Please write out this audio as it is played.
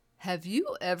Have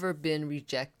you ever been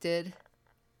rejected?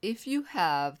 If you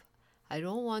have, I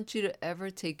don't want you to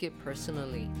ever take it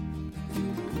personally.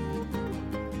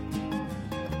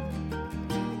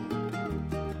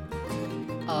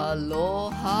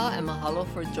 Aloha and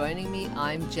mahalo for joining me.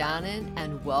 I'm Janet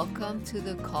and welcome to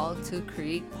the Call to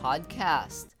Create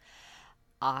podcast.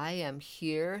 I am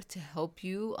here to help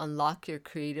you unlock your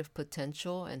creative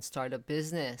potential and start a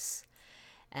business.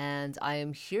 And I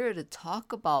am here to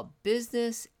talk about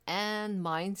business and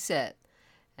mindset,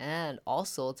 and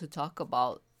also to talk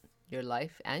about your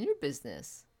life and your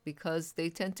business because they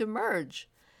tend to merge.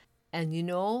 And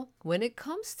when it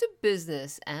comes to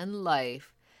business and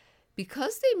life,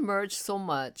 because they merge so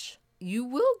much, you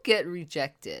will get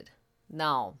rejected.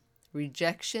 Now,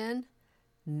 rejection,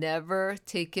 never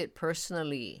take it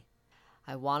personally.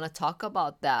 I want to talk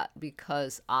about that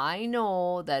because I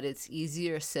know that it's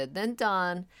easier said than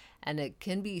done and it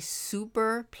can be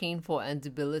super painful and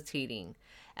debilitating.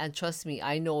 And trust me,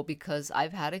 I know because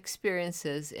I've had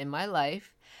experiences in my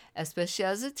life, especially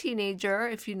as a teenager,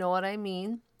 if you know what I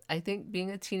mean. I think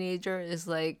being a teenager is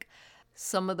like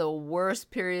some of the worst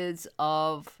periods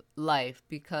of life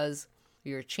because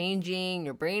you're changing,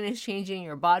 your brain is changing,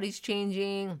 your body's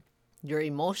changing. Your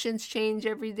emotions change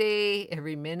every day,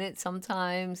 every minute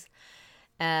sometimes.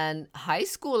 And high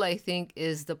school, I think,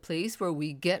 is the place where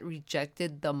we get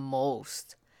rejected the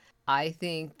most. I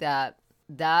think that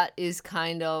is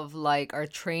kind of like our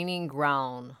training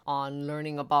ground on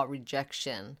learning about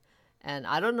rejection. And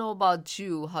I don't know about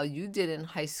you, how you did in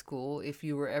high school, if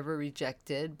you were ever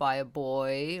rejected by a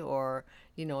boy, or,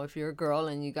 if you're a girl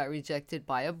and you got rejected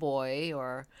by a boy,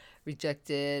 or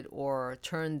rejected or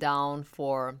turned down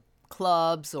for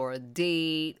clubs or a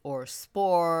date or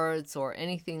sports or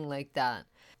anything like that.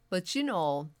 But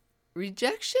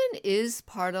rejection is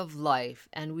part of life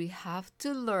and we have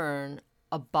to learn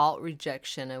about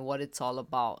rejection and what it's all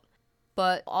about.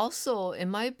 But also in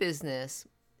my business,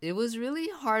 it was really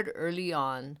hard early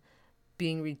on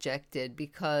being rejected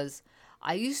because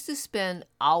I used to spend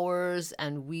hours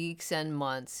and weeks and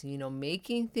months,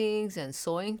 making things and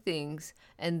sewing things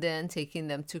and then taking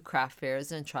them to craft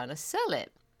fairs and trying to sell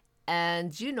it.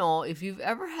 And if you've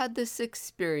ever had this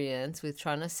experience with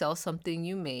trying to sell something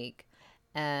you make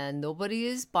and nobody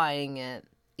is buying it,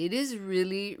 it is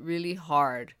really, really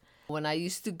hard. When I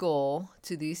used to go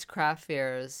to these craft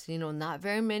fairs, not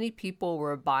very many people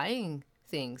were buying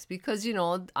things because,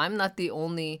 I'm not the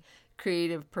only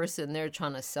creative person there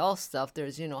trying to sell stuff.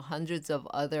 There's, hundreds of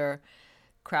other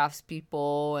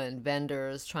craftspeople and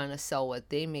vendors trying to sell what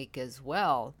they make as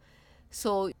well.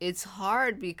 So it's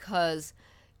hard because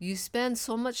you spend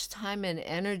so much time and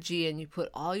energy and you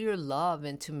put all your love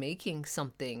into making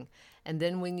something. And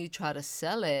then when you try to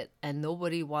sell it and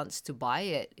nobody wants to buy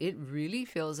it, it really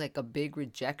feels like a big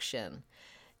rejection.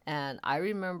 And I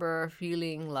remember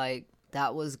feeling like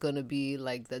that was going to be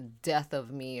like the death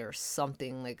of me or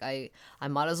something. Like I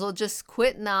might as well just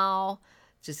quit now,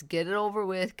 just get it over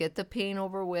with, get the pain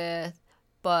over with.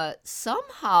 But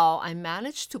somehow I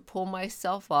managed to pull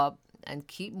myself up and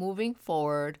keep moving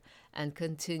forward and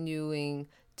continuing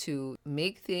to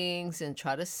make things and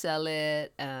try to sell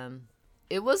it.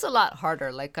 It was a lot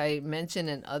harder. Like I mentioned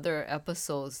in other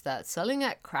episodes, that selling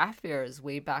at craft fairs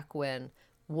way back when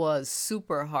was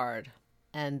super hard.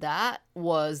 And that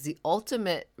was the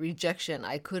ultimate rejection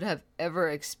I could have ever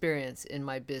experienced in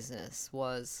my business,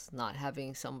 was not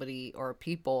having somebody or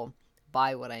people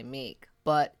buy what I make.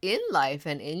 But in life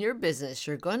and in your business,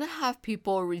 you're going to have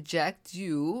people reject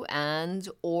you and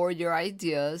or your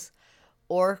ideas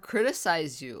or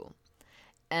criticize you.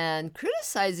 And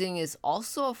criticizing is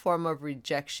also a form of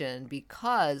rejection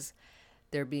because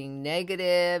they're being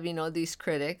negative, these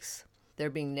critics. They're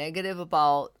being negative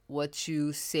about what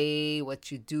you say, what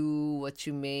you do, what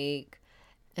you make.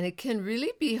 And it can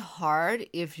really be hard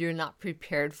if you're not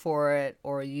prepared for it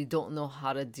or you don't know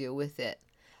how to deal with it.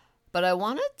 But I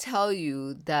want to tell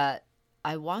you that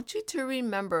I want you to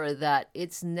remember that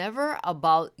it's never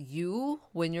about you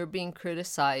when you're being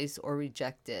criticized or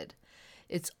rejected.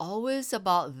 It's always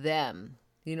about them,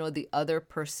 the other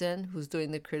person who's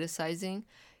doing the criticizing.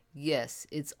 Yes,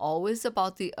 it's always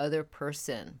about the other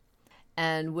person.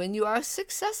 And when you are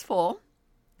successful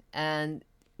and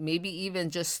maybe even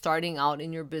just starting out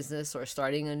in your business or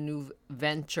starting a new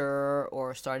venture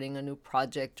or starting a new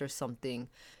project or something,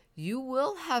 you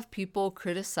will have people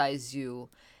criticize you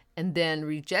and then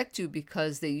reject you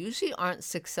because they usually aren't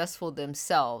successful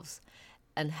themselves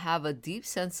and have a deep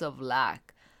sense of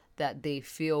lack that they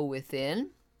feel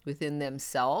within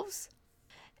themselves.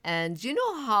 And you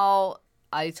know how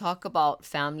I talk about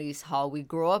families, how we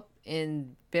grow up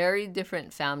in very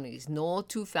different families. No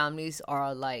two families are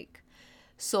alike.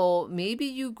 So maybe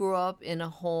you grew up in a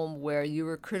home where you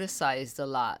were criticized a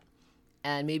lot,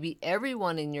 and maybe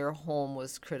everyone in your home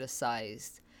was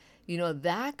criticized.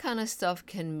 That kind of stuff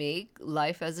can make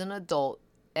life as an adult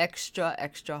extra,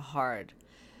 extra hard.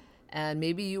 And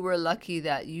maybe you were lucky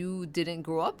that you didn't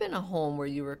grow up in a home where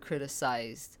you were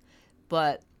criticized.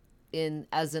 But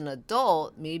as an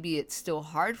adult, maybe it's still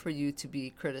hard for you to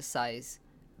be criticized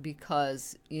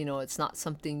because, it's not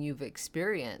something you've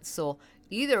experienced. So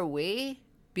either way,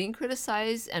 being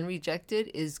criticized and rejected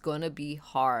is going to be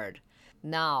hard.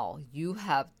 Now, you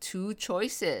have two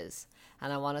choices,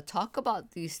 and I want to talk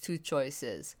about these two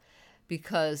choices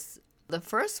because the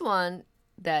first one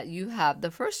that you have,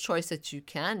 the first choice that you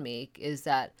can make is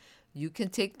that you can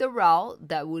take the route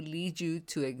that would lead you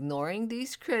to ignoring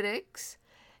these critics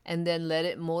and then let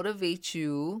it motivate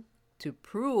you to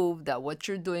prove that what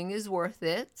you're doing is worth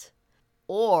it.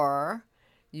 Or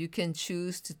you can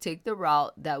choose to take the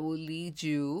route that will lead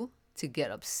you to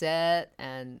get upset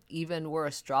and, even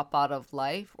worse, drop out of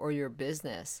life or your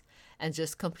business and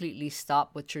just completely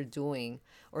stop what you're doing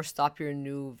or stop your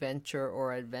new venture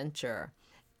or adventure.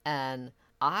 And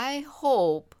I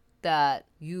hope that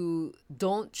you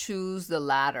don't choose the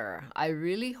latter. I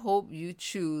really hope you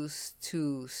choose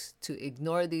to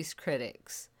ignore these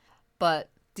critics. But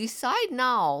decide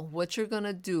now what you're going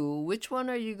to do. Which one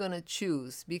are you going to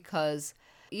choose? Because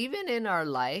even in our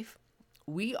life,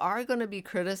 we are going to be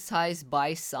criticized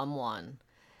by someone.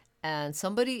 And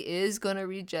somebody is going to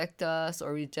reject us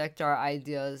or reject our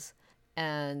ideas.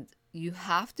 And you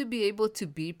have to be able to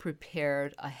be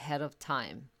prepared ahead of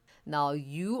time. Now,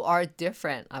 you are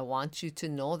different. I want you to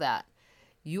know that.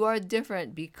 You are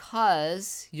different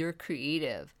because you're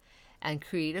creative. And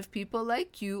creative people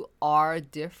like you are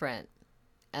different.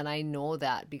 And I know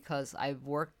that because I've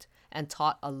worked and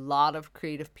taught a lot of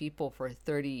creative people for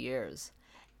 30 years.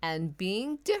 And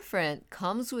being different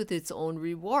comes with its own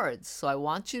rewards. So I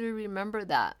want you to remember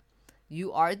that.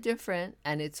 You are different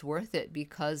and it's worth it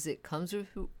because it comes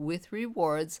with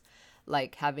rewards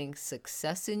like having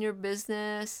success in your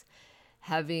business,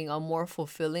 having a more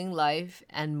fulfilling life,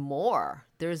 and more.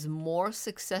 There's more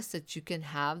success that you can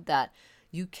have that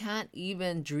you can't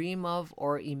even dream of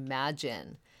or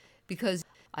imagine. Because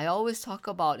I always talk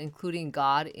about including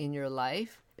God in your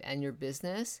life and your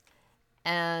business.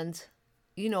 And,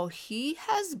 He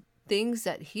has things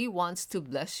that He wants to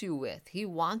bless you with. He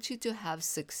wants you to have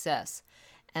success.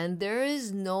 And there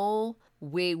is no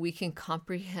way we can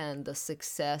comprehend the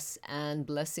success and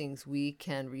blessings we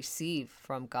can receive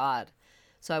from God.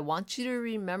 So I want you to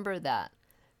remember that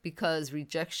because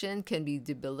rejection can be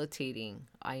debilitating.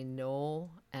 I know,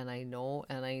 and I know,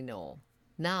 and I know.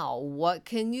 Now, what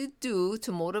can you do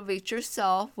to motivate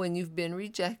yourself when you've been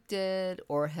rejected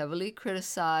or heavily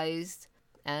criticized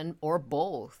or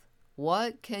both?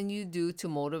 What can you do to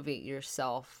motivate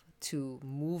yourself to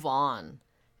move on?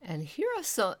 And here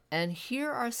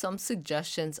are some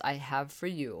suggestions I have for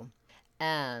you.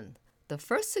 And the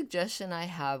first suggestion I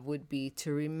have would be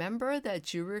to remember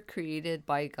that you were created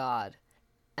by God.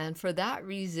 And for that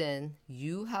reason,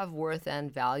 you have worth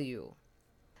and value.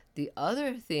 The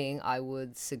other thing I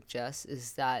would suggest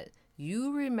is that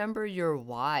you remember your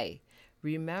why.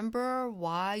 Remember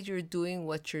why you're doing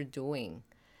what you're doing.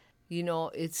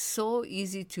 It's so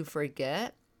easy to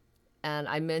forget. And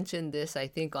I mentioned this, I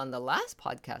think, on the last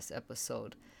podcast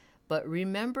episode. But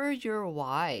remember your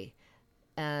why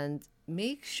and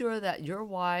make sure that your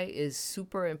why is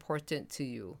super important to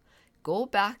you. Go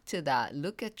back to that.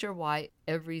 Look at your why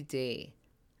every day.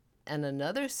 And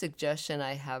another suggestion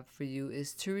I have for you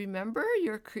is to remember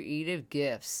your creative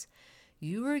gifts.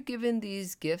 You were given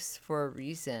these gifts for a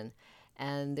reason,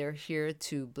 and they're here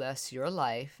to bless your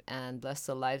life and bless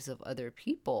the lives of other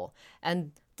people.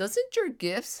 And doesn't your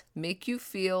gifts make you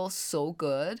feel so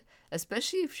good,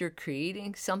 especially if you're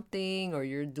creating something or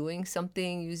you're doing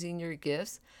something using your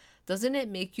gifts? Doesn't it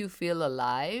make you feel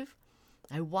alive?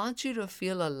 I want you to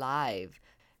feel alive.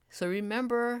 So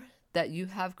remember that you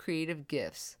have creative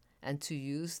gifts and to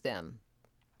use them.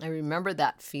 And remember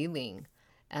that feeling.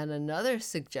 And another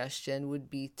suggestion would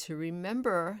be to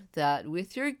remember that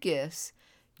with your gifts,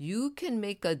 you can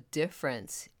make a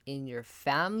difference in your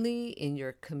family, in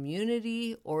your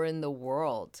community, or in the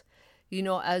world.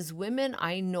 As women,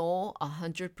 I know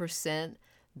 100%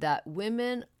 that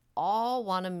women all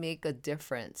want to make a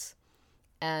difference.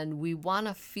 And we want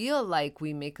to feel like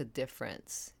we make a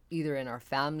difference, either in our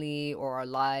family or our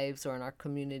lives or in our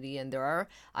community. And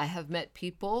I have met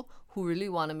people who really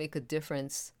want to make a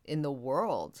difference in the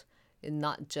world, and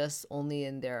not just only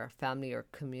in their family or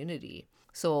community.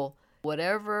 So,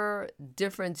 whatever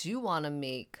difference you want to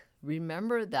make,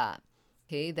 remember that,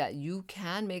 okay, that you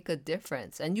can make a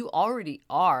difference. And you already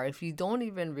are. If you don't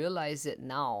even realize it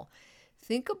now,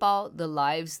 think about the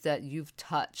lives that you've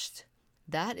touched.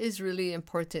 That is really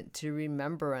important to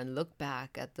remember and look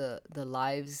back at the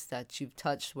lives that you've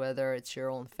touched, whether it's your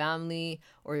own family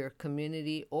or your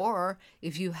community, or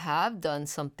if you have done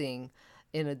something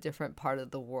in a different part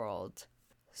of the world.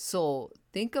 So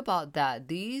think about that.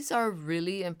 These are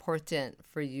really important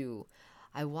for you.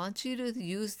 I want you to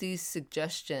use these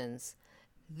suggestions.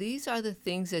 These are the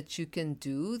things that you can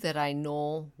do that I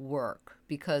know work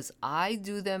because I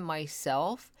do them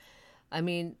myself. I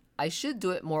mean, I should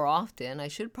do it more often. I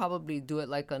should probably do it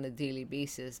like on a daily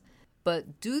basis.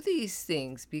 But do these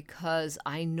things because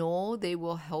I know they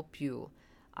will help you.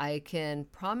 I can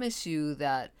promise you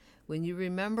that when you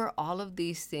remember all of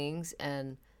these things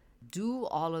and do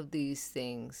all of these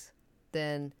things,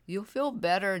 then you'll feel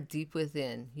better deep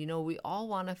within. You know, we all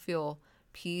want to feel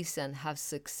peace and have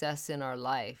success in our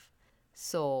life.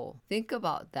 So think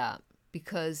about that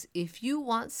because if you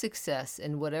want success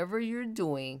in whatever you're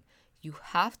doing, you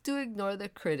have to ignore the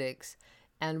critics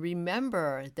and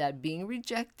remember that being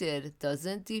rejected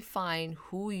doesn't define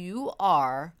who you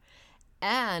are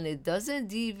and it doesn't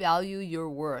devalue your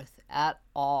worth at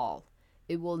all.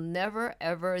 It will never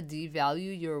ever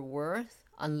devalue your worth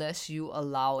unless you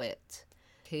allow it.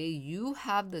 Okay, you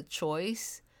have the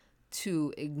choice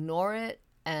to ignore it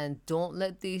and don't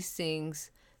let these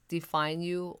things define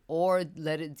you or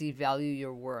let it devalue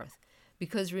your worth.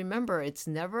 Because remember, it's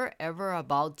never ever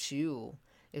about you.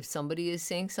 If somebody is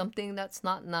saying something that's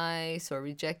not nice or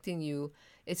rejecting you,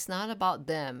 it's not about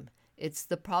them. It's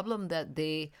the problem that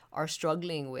they are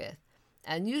struggling with.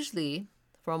 And usually,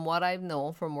 from what I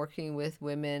know from working with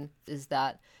women, is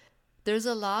that there's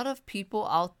a lot of people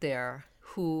out there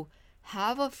who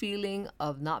have a feeling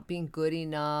of not being good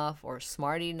enough or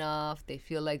smart enough. They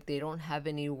feel like they don't have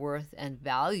any worth and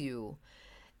value.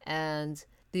 And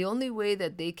the only way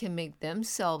that they can make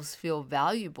themselves feel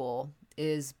valuable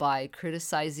is by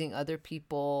criticizing other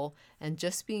people and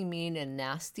just being mean and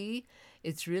nasty.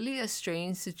 It's really a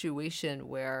strange situation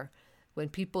where when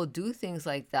people do things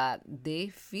like that,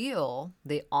 they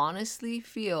honestly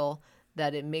feel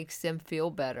that it makes them feel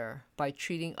better by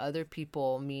treating other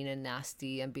people mean and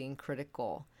nasty and being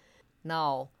critical.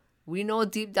 Now, we know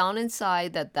deep down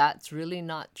inside that that's really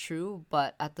not true,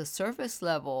 but at the surface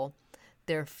level,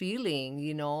 they're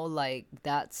feeling, like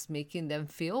that's making them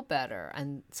feel better.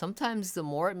 And sometimes the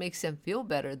more it makes them feel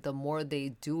better, the more they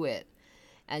do it.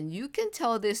 And you can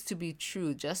tell this to be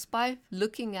true just by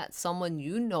looking at someone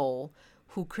you know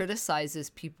who criticizes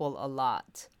people a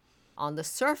lot. On the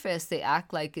surface, they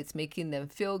act like it's making them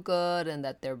feel good and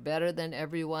that they're better than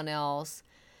everyone else.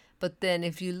 But then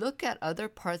if you look at other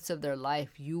parts of their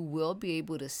life, you will be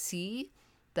able to see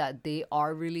that they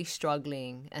are really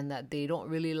struggling and that they don't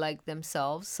really like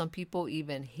themselves. Some people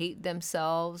even hate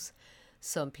themselves.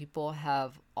 Some people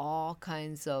have all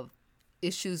kinds of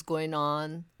issues going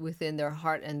on within their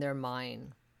heart and their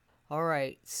mind. All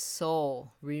right,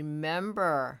 so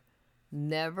remember,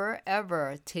 never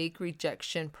ever take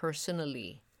rejection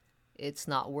personally. It's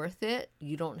not worth it.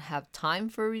 You don't have time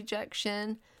for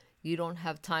rejection. You don't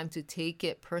have time to take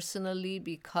it personally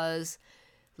because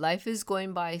life is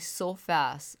going by so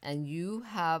fast and you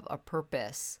have a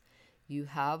purpose. You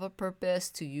have a purpose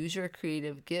to use your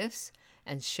creative gifts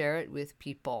and share it with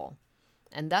people.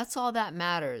 And that's all that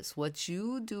matters. What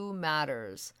you do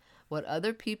matters. What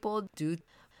other people do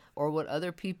or what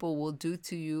other people will do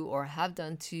to you or have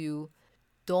done to you,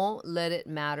 don't let it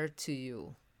matter to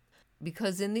you.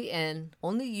 Because in the end,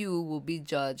 only you will be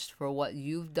judged for what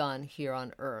you've done here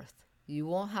on earth. You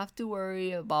won't have to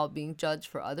worry about being judged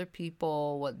for other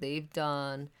people, what they've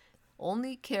done.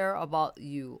 Only care about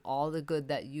you, all the good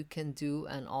that you can do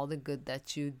and all the good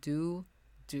that you do.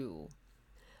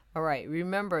 All right,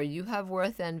 remember, you have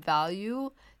worth and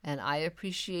value, and I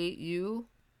appreciate you.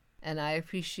 And I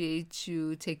appreciate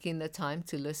you taking the time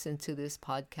to listen to this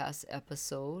podcast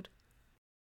episode.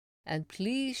 And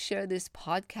please share this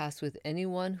podcast with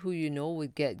anyone who you know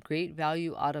would get great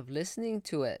value out of listening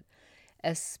to it,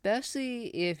 especially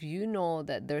if you know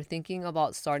that they're thinking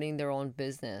about starting their own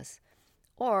business.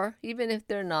 Or even if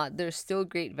they're not, there's still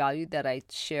great value that I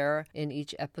share in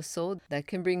each episode that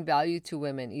can bring value to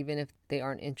women, even if they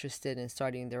aren't interested in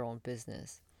starting their own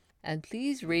business. And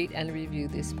please rate and review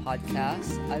this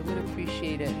podcast. I would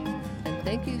appreciate it. And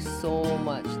thank you so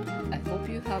much. I hope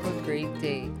you have a great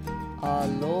day.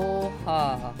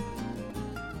 Aloha.